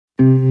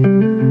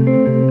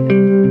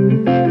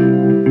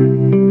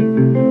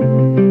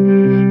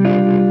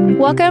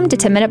Welcome to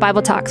 10-Minute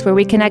Bible Talks, where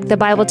we connect the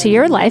Bible to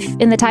your life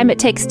in the time it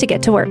takes to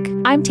get to work.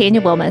 I'm Tanya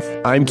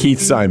Wilmoth. I'm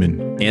Keith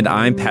Simon. And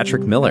I'm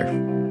Patrick Miller.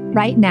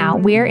 Right now,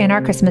 we're in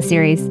our Christmas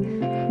series.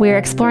 We're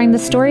exploring the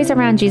stories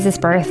around Jesus'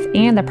 birth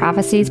and the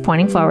prophecies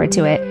pointing forward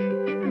to it.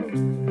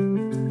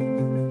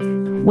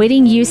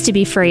 Waiting used to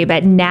be free,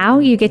 but now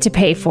you get to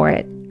pay for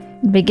it.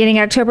 Beginning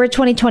October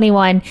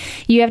 2021,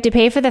 you have to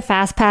pay for the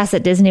Fast Pass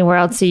at Disney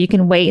World so you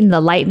can wait in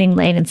the Lightning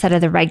Lane instead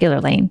of the regular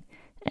lane.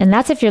 And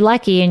that's if you're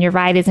lucky and your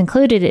ride is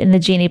included in the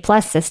Genie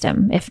Plus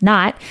system. If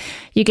not,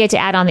 you get to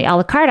add on the a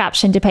la carte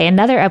option to pay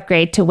another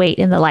upgrade to wait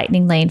in the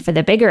Lightning Lane for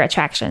the bigger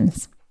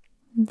attractions.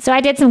 So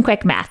I did some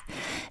quick math.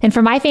 And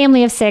for my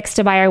family of 6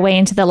 to buy our way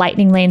into the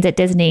Lightning Lanes at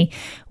Disney,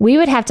 we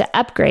would have to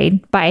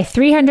upgrade by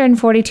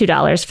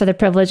 $342 for the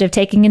privilege of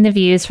taking in the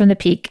views from the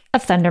peak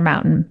of Thunder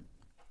Mountain.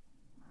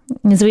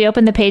 As we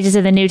open the pages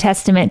of the New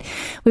Testament,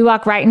 we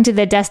walk right into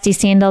the dusty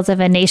sandals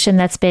of a nation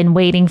that's been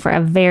waiting for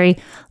a very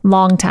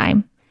long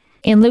time.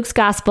 In Luke's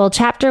Gospel,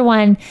 chapter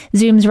 1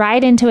 zooms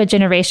right into a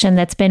generation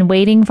that's been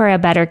waiting for a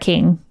better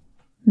king.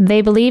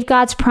 They believe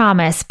God's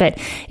promise, but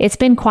it's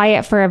been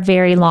quiet for a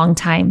very long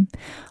time,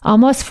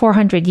 almost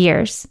 400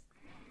 years.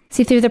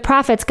 See, through the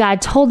prophets,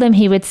 God told them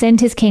he would send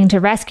his king to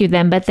rescue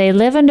them, but they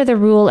live under the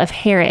rule of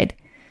Herod,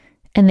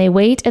 and they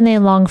wait and they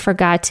long for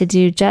God to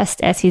do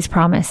just as he's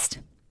promised.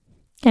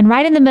 And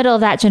right in the middle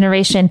of that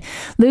generation,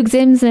 Luke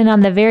zooms in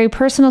on the very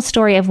personal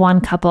story of one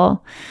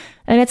couple.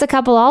 And it's a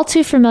couple all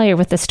too familiar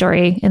with the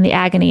story and the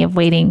agony of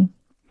waiting.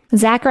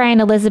 Zachariah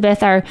and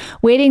Elizabeth are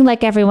waiting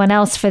like everyone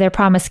else for their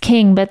promised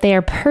king, but they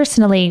are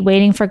personally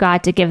waiting for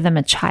God to give them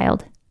a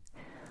child.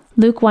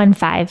 Luke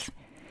 1:5.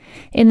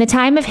 In the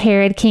time of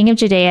Herod, king of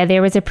Judea,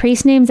 there was a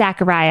priest named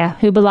Zachariah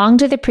who belonged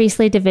to the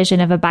priestly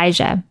division of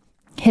Abijah.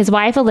 His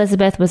wife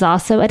Elizabeth was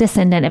also a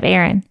descendant of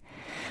Aaron.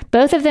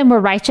 Both of them were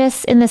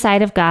righteous in the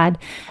sight of God,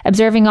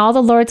 observing all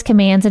the Lord's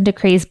commands and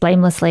decrees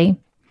blamelessly.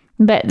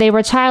 But they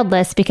were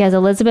childless because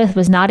Elizabeth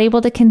was not able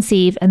to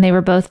conceive, and they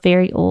were both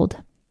very old.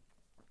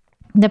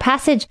 The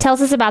passage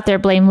tells us about their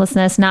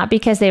blamelessness not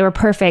because they were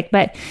perfect,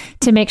 but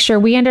to make sure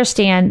we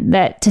understand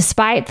that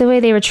despite the way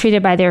they were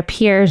treated by their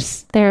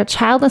peers, their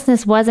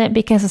childlessness wasn't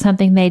because of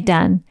something they'd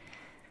done.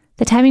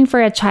 The timing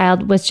for a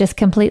child was just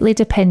completely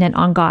dependent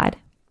on God.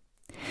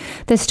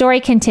 The story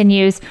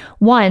continues.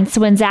 Once,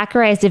 when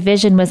Zachariah's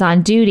division was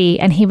on duty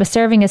and he was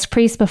serving as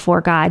priest before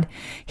God,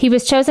 he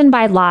was chosen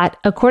by Lot,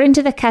 according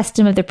to the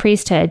custom of the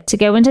priesthood, to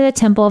go into the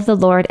temple of the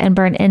Lord and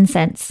burn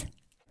incense.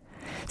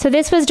 So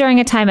this was during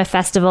a time of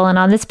festival, and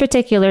on this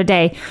particular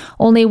day,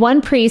 only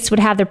one priest would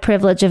have the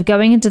privilege of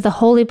going into the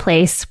holy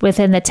place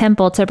within the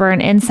temple to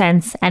burn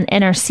incense and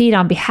intercede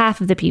on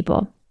behalf of the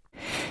people.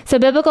 So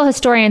biblical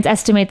historians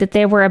estimate that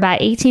there were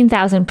about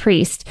 18,000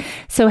 priests.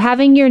 So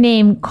having your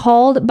name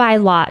called by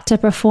Lot to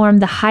perform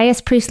the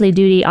highest priestly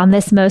duty on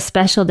this most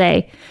special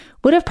day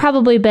would have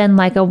probably been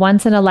like a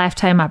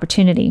once-in-a-lifetime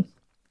opportunity.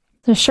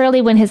 So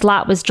surely when his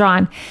lot was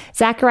drawn,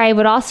 Zachariah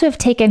would also have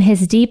taken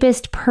his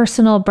deepest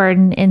personal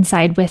burden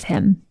inside with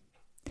him.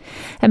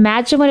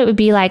 Imagine what it would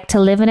be like to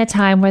live in a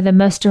time where the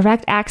most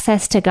direct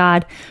access to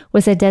God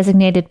was a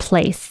designated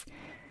place.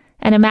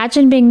 And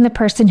imagine being the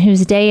person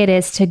whose day it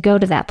is to go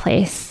to that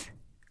place.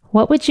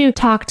 What would you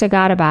talk to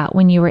God about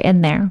when you were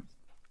in there?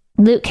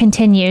 Luke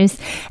continues,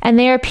 and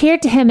there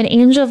appeared to him an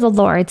angel of the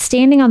Lord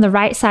standing on the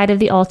right side of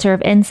the altar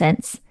of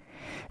incense.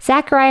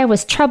 Zachariah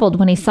was troubled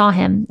when he saw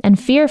him, and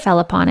fear fell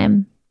upon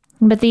him.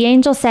 But the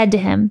angel said to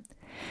him,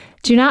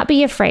 "Do not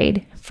be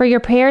afraid, for your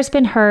prayer has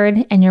been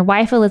heard, and your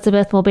wife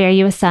Elizabeth will bear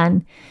you a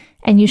son,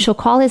 and you shall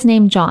call his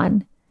name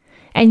John.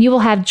 And you will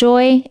have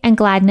joy and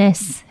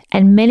gladness,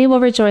 and many will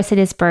rejoice at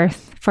his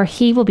birth, for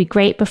he will be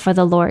great before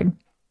the Lord."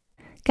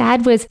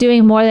 God was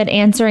doing more than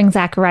answering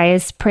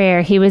Zachariah's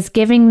prayer. He was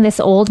giving this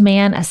old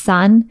man a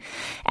son,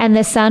 and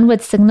the son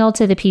would signal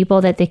to the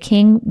people that the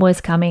king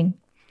was coming.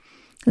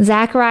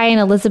 Zachariah and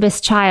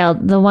Elizabeth's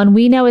child, the one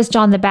we know as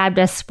John the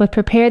Baptist, would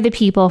prepare the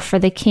people for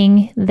the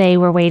king they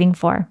were waiting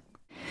for.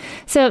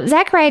 So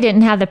Zachariah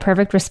didn't have the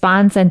perfect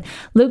response, and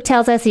Luke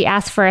tells us he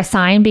asked for a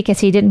sign because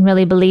he didn't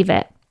really believe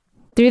it.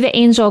 Through the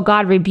angel,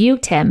 God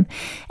rebuked him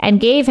and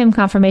gave him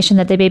confirmation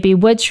that the baby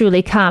would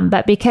truly come.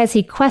 But because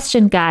he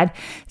questioned God,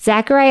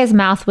 Zachariah's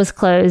mouth was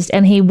closed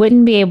and he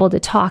wouldn't be able to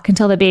talk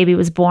until the baby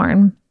was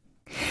born.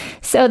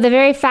 So the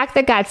very fact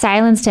that God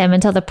silenced him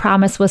until the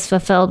promise was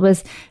fulfilled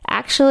was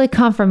actually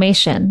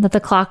confirmation that the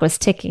clock was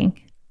ticking.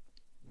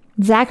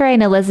 Zachariah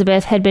and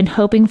Elizabeth had been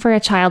hoping for a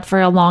child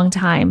for a long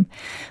time,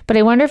 but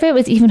I wonder if it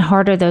was even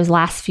harder those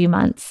last few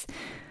months.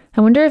 I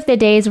wonder if the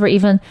days were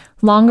even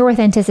longer with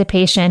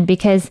anticipation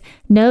because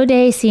no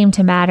day seemed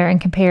to matter in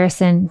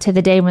comparison to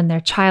the day when their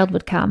child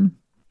would come.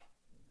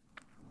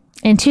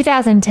 In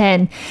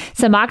 2010,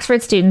 some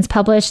Oxford students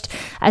published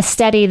a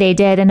study they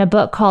did in a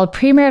book called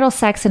Premarital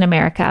Sex in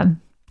America.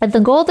 And the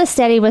goal of the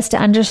study was to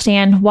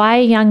understand why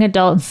young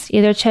adults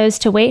either chose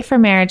to wait for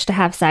marriage to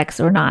have sex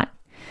or not.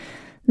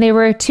 There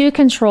were 2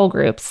 control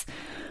groups.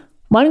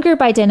 One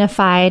group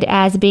identified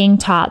as being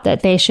taught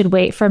that they should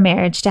wait for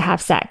marriage to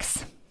have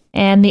sex.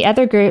 And the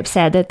other group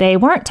said that they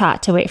weren't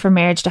taught to wait for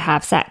marriage to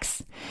have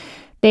sex.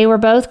 They were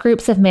both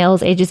groups of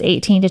males ages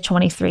 18 to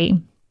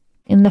 23.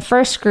 In the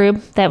first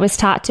group that was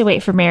taught to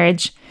wait for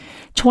marriage,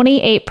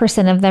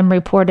 28% of them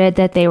reported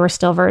that they were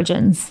still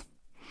virgins.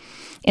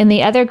 In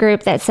the other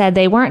group that said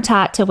they weren't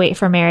taught to wait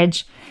for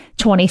marriage,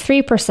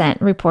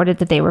 23% reported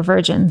that they were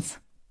virgins.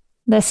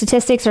 The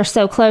statistics are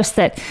so close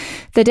that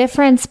the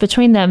difference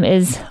between them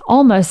is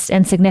almost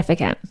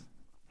insignificant.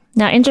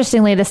 Now,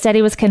 interestingly, the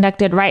study was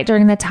conducted right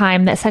during the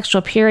time that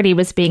sexual purity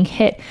was being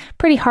hit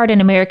pretty hard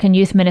in American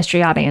youth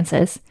ministry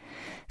audiences.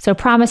 So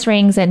promise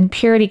rings and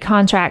purity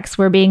contracts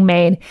were being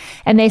made,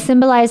 and they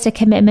symbolized a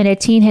commitment a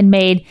teen had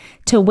made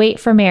to wait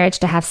for marriage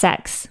to have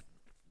sex.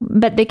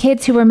 But the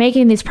kids who were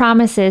making these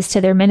promises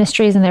to their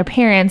ministries and their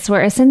parents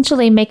were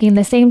essentially making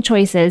the same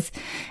choices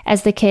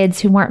as the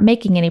kids who weren't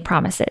making any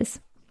promises.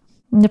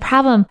 And the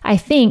problem, I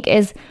think,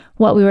 is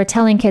what we were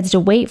telling kids to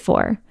wait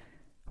for.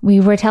 We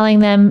were telling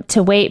them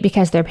to wait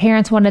because their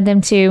parents wanted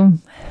them to.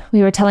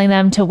 We were telling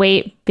them to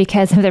wait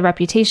because of their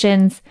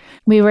reputations.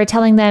 We were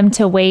telling them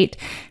to wait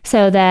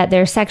so that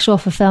their sexual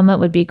fulfillment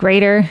would be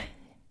greater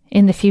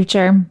in the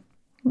future.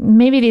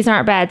 Maybe these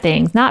aren't bad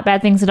things, not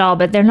bad things at all,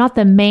 but they're not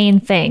the main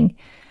thing.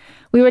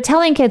 We were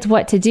telling kids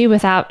what to do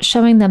without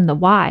showing them the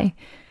why,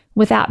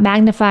 without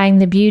magnifying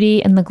the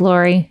beauty and the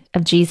glory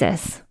of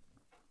Jesus.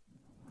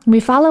 We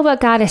follow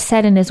what God has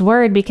said in His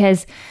Word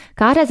because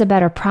God has a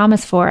better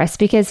promise for us,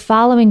 because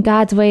following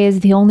God's way is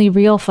the only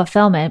real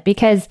fulfillment,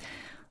 because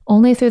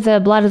only through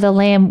the blood of the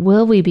Lamb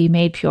will we be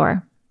made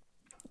pure.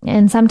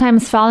 And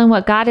sometimes following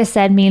what God has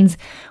said means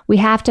we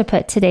have to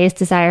put today's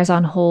desires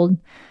on hold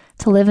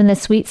to live in the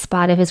sweet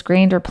spot of His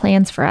grander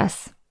plans for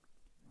us.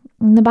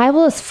 And the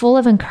Bible is full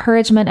of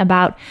encouragement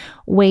about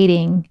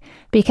waiting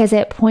because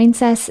it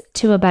points us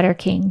to a better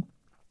King.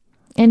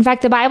 In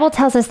fact, the Bible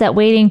tells us that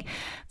waiting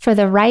for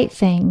the right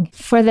thing,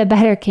 for the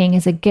better King,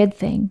 is a good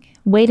thing.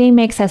 Waiting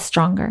makes us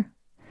stronger.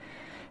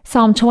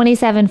 Psalm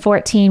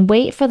 27:14,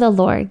 wait for the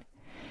Lord.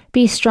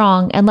 Be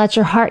strong and let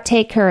your heart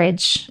take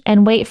courage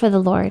and wait for the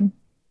Lord.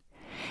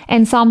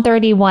 And Psalm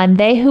 31,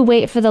 they who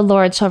wait for the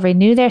Lord shall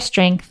renew their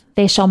strength.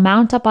 They shall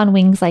mount up on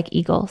wings like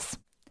eagles.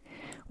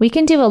 We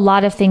can do a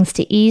lot of things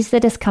to ease the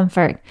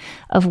discomfort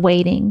of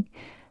waiting.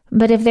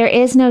 But if there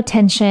is no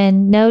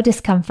tension, no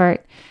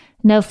discomfort,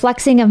 no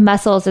flexing of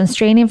muscles and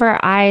straining of our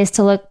eyes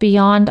to look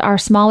beyond our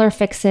smaller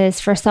fixes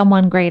for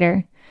someone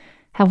greater,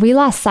 have we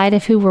lost sight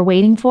of who we're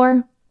waiting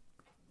for?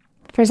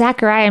 For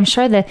Zechariah, I'm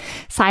sure the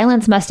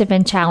silence must have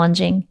been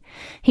challenging.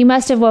 He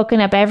must have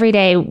woken up every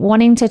day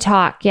wanting to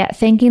talk, yet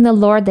thanking the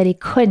Lord that he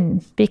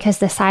couldn't because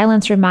the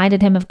silence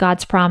reminded him of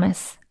God's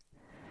promise.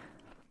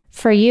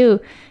 For you,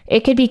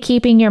 it could be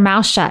keeping your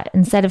mouth shut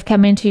instead of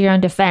coming to your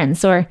own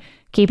defense, or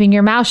keeping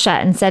your mouth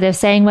shut instead of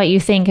saying what you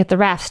think at the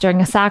refs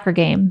during a soccer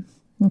game.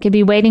 It could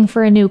be waiting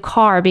for a new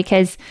car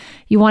because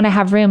you want to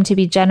have room to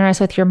be generous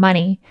with your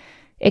money.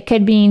 It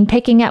could mean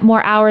picking up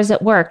more hours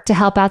at work to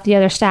help out the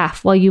other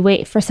staff while you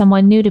wait for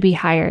someone new to be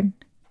hired.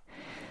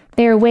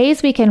 There are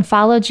ways we can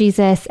follow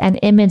Jesus and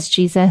image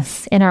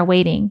Jesus in our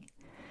waiting.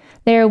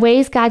 There are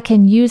ways God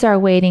can use our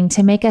waiting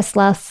to make us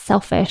less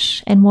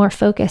selfish and more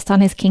focused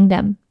on His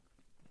kingdom.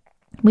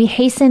 We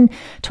hasten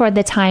toward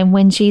the time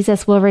when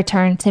Jesus will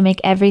return to make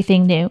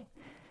everything new.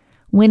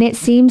 When it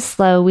seems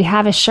slow, we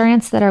have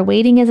assurance that our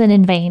waiting isn't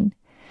in vain.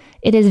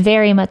 It is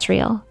very much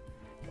real,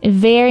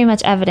 very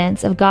much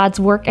evidence of God's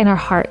work in our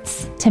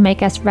hearts to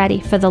make us ready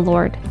for the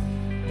Lord.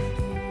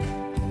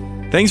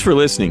 Thanks for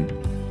listening.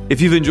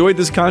 If you've enjoyed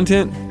this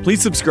content,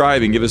 please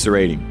subscribe and give us a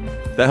rating.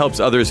 That helps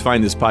others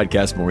find this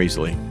podcast more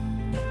easily.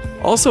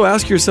 Also,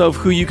 ask yourself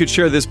who you could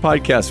share this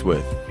podcast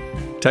with.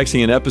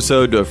 Texting an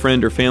episode to a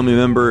friend or family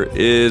member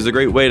is a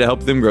great way to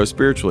help them grow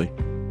spiritually.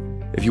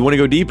 If you want to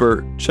go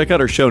deeper, check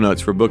out our show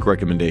notes for book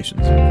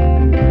recommendations.